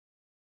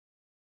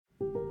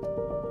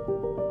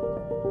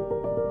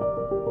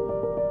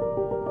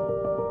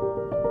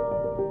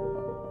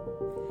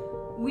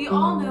We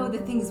all know the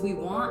things we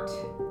want,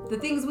 the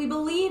things we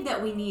believe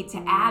that we need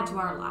to add to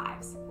our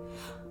lives.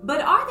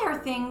 But are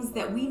there things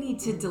that we need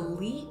to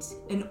delete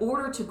in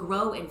order to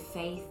grow in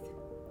faith?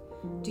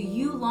 Do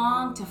you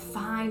long to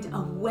find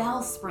a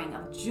wellspring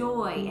of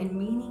joy and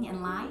meaning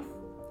in life?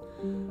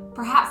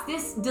 Perhaps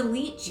this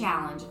delete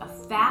challenge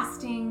of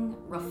fasting,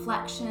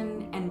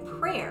 reflection, and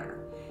prayer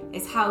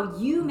is how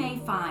you may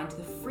find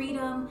the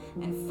freedom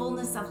and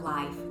fullness of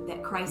life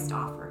that Christ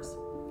offers.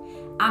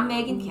 I'm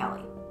Megan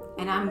Kelly,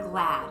 and I'm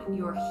glad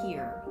you're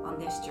here on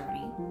this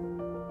journey.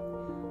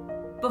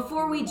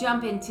 Before we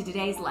jump into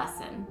today's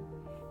lesson,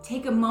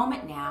 take a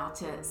moment now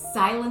to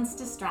silence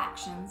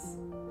distractions,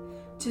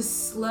 to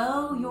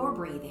slow your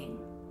breathing,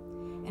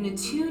 and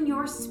attune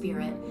your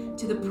spirit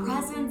to the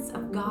presence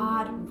of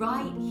God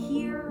right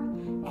here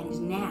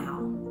and now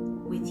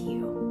with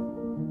you.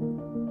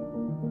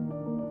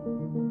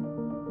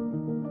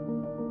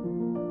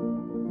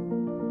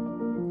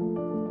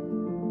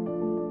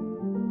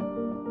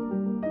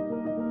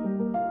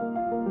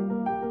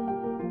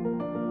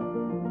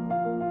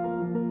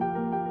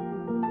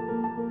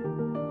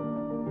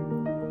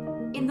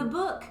 In the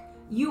book,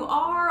 You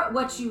Are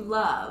What You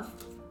Love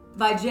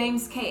by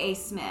James K.A.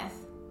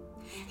 Smith,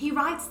 he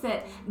writes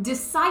that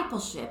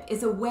discipleship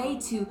is a way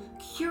to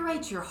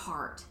curate your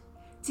heart,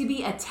 to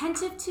be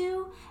attentive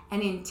to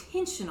and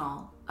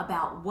intentional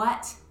about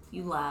what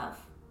you love.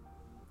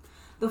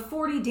 The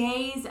 40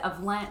 days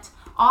of Lent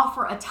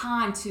offer a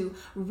time to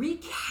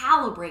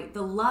recalibrate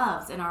the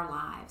loves in our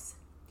lives.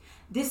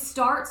 This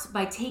starts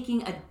by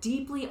taking a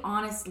deeply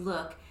honest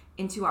look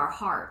into our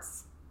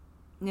hearts.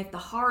 And if the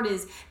heart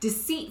is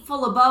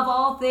deceitful above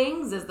all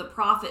things, as the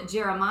prophet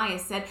Jeremiah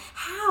said,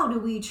 how do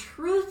we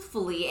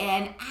truthfully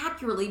and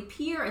accurately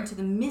peer into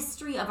the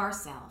mystery of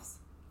ourselves?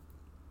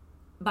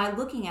 By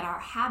looking at our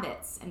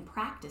habits and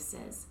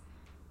practices.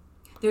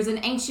 There's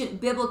an ancient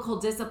biblical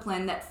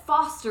discipline that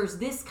fosters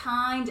this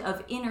kind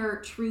of inner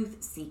truth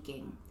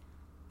seeking: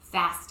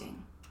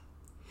 fasting.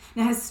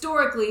 Now,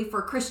 historically,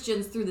 for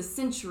Christians through the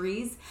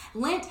centuries,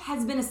 Lent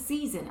has been a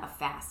season of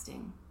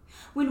fasting.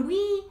 When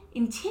we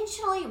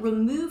intentionally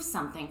remove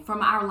something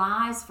from our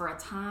lives for a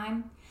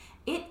time,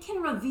 it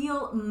can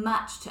reveal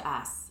much to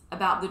us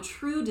about the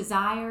true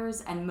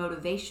desires and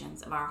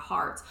motivations of our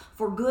hearts,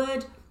 for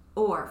good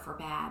or for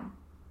bad.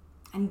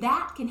 And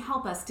that can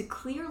help us to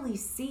clearly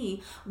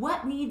see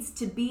what needs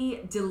to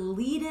be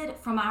deleted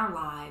from our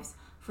lives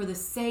for the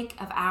sake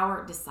of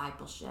our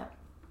discipleship.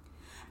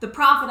 The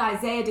prophet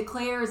Isaiah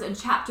declares in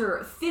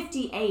chapter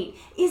 58,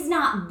 "Is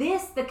not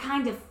this the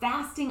kind of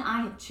fasting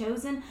I have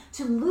chosen,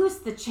 to loose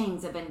the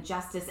chains of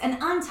injustice and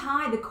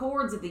untie the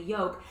cords of the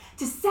yoke,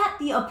 to set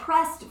the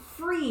oppressed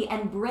free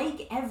and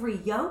break every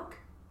yoke?"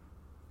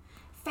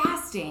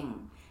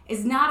 Fasting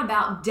is not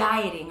about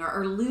dieting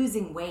or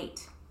losing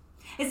weight.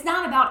 It's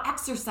not about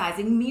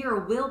exercising mere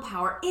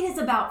willpower. It is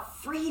about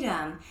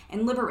freedom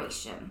and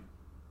liberation.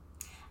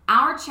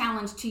 Our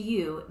challenge to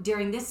you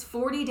during this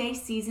 40-day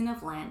season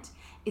of Lent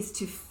is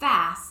to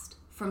fast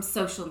from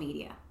social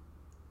media.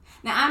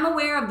 Now, I'm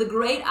aware of the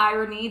great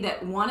irony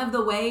that one of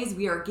the ways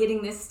we are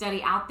getting this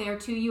study out there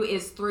to you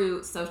is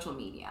through social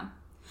media.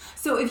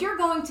 So if you're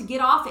going to get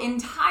off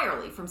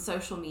entirely from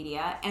social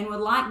media and would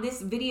like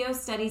this video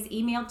studies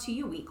emailed to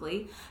you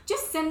weekly,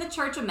 just send the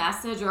church a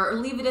message or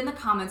leave it in the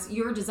comments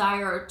your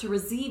desire to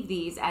receive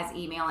these as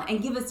email,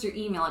 and give us your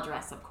email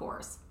address, of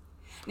course.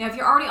 Now, if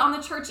you're already on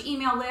the church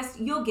email list,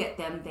 you'll get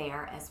them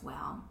there as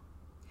well.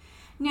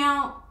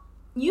 Now,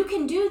 you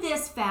can do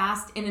this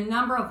fast in a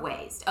number of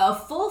ways: a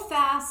full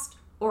fast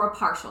or a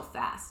partial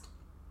fast.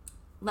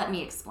 Let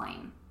me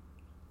explain.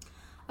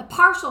 A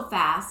partial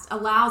fast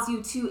allows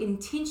you to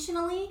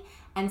intentionally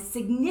and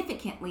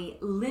significantly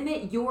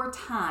limit your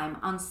time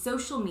on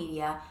social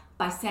media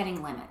by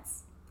setting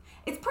limits.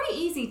 It's pretty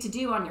easy to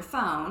do on your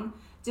phone.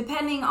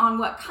 Depending on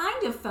what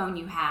kind of phone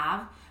you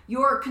have,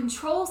 your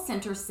control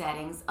center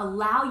settings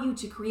allow you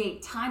to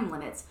create time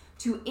limits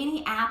to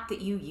any app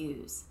that you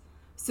use.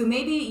 So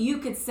maybe you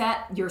could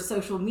set your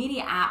social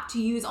media app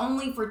to use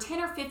only for 10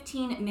 or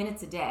 15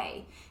 minutes a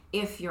day,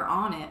 if you're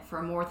on it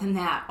for more than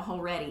that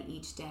already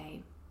each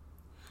day.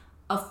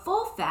 A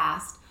full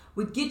fast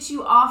would get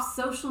you off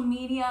social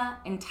media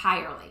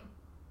entirely.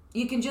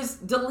 You can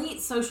just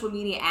delete social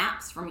media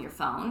apps from your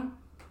phone.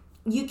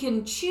 You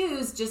can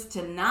choose just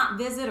to not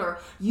visit or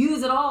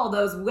use at all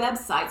those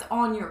websites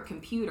on your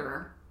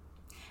computer.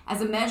 As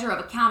a measure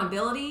of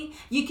accountability,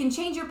 you can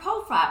change your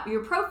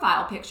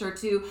profile picture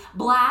to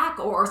black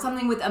or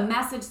something with a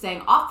message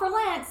saying, "Off for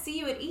Lent, see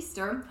you at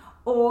Easter."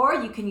 Or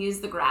you can use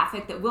the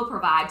graphic that we'll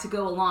provide to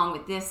go along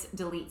with this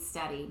delete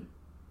study.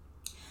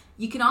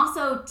 You can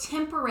also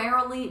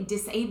temporarily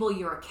disable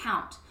your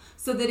account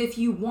so that if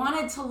you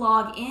wanted to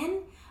log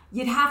in,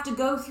 you'd have to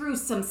go through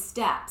some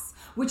steps,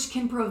 which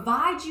can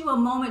provide you a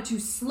moment to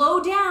slow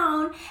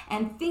down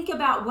and think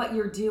about what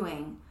you're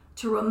doing,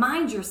 to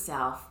remind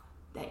yourself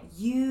that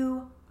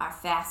you are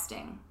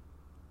fasting.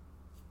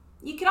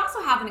 You could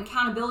also have an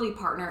accountability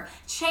partner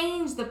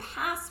change the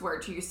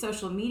password to your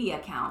social media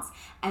accounts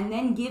and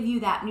then give you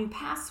that new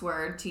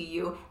password to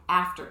you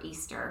after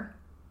Easter.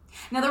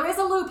 Now, there is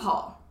a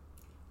loophole.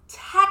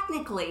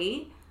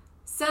 Technically,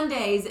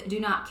 Sundays do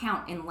not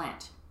count in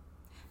Lent.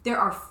 There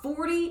are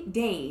 40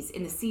 days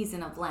in the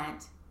season of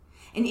Lent.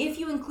 And if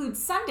you include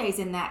Sundays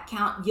in that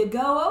count, you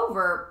go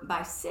over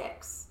by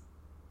 6.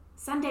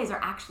 Sundays are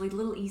actually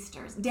little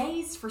Easters,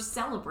 days for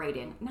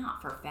celebrating,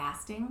 not for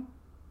fasting.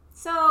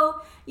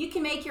 So you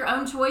can make your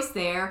own choice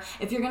there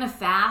if you're going to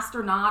fast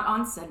or not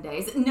on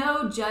Sundays.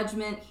 No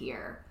judgment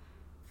here.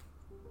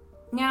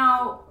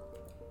 Now,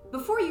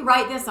 before you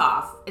write this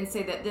off and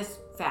say that this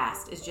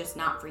fast is just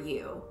not for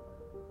you,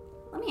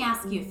 let me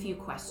ask you a few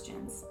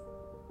questions.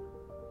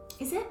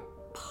 Is it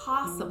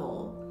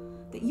possible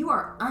that you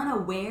are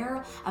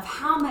unaware of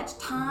how much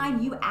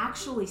time you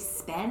actually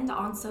spend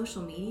on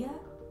social media?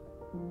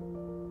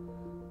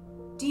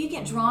 Do you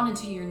get drawn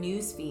into your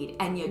news feed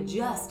and you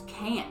just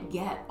can't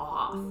get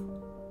off?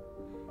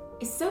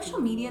 Is social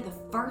media the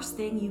first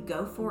thing you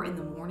go for in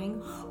the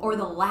morning or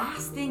the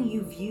last thing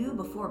you view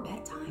before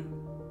bedtime?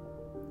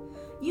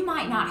 You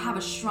might not have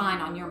a shrine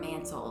on your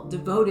mantle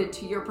devoted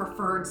to your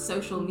preferred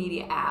social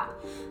media app,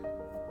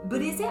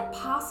 but is it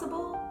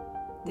possible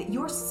that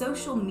your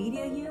social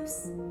media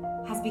use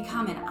has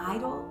become an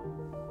idol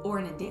or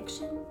an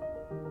addiction?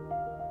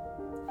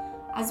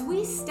 As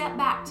we step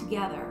back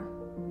together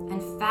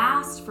and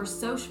fast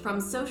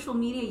from social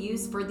media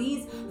use for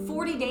these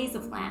 40 days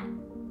of Lent,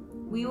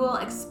 we will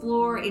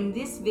explore in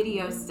this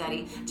video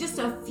study just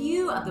a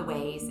few of the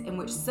ways in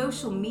which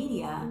social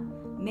media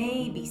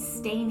may be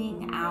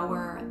staining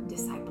our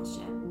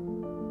discipleship.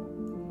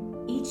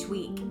 Each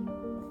week,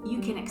 you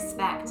can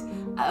expect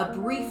a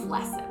brief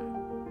lesson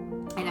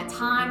and a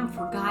time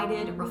for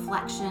guided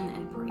reflection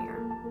and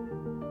prayer.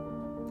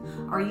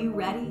 Are you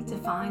ready to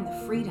find the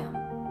freedom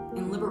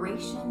and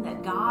liberation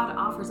that God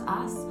offers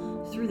us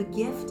through the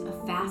gift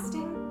of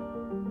fasting?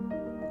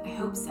 I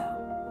hope so.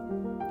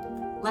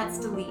 Let's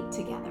delete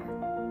together.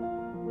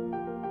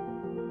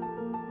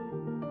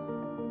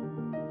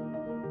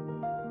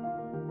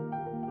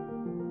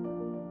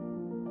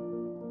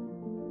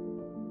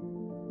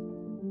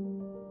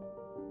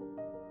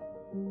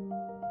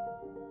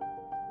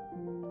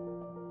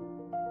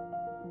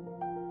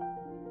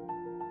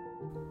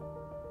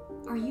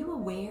 Are you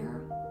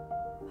aware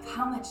of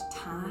how much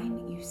time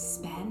you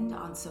spend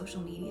on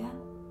social media?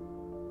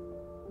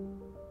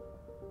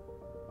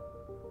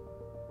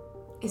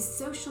 Is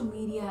social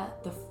media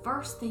the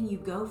first thing you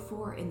go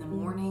for in the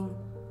morning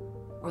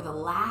or the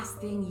last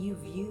thing you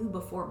view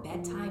before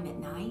bedtime at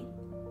night?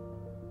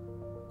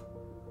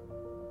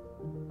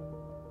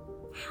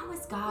 How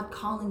is God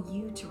calling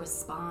you to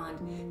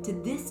respond to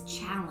this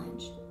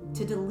challenge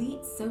to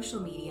delete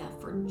social media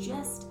for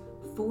just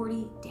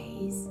 40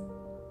 days?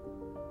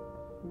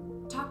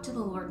 Talk to the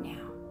Lord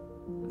now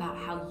about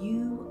how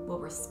you will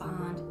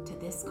respond to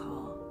this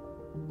call.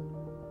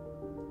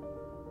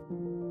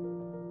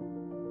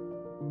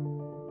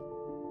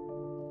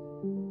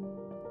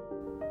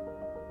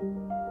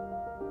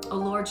 O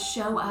Lord,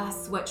 show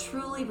us what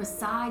truly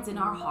resides in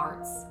our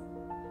hearts.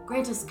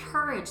 Grant us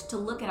courage to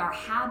look at our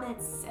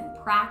habits and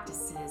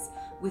practices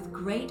with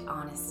great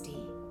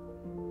honesty.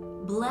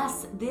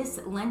 Bless this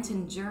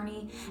Lenten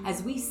journey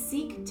as we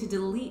seek to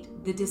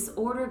delete the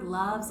disordered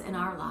loves in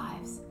our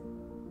lives.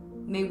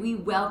 May we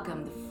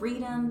welcome the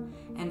freedom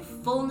and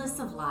fullness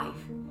of life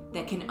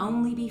that can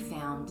only be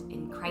found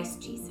in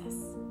Christ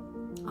Jesus.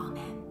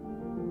 Amen.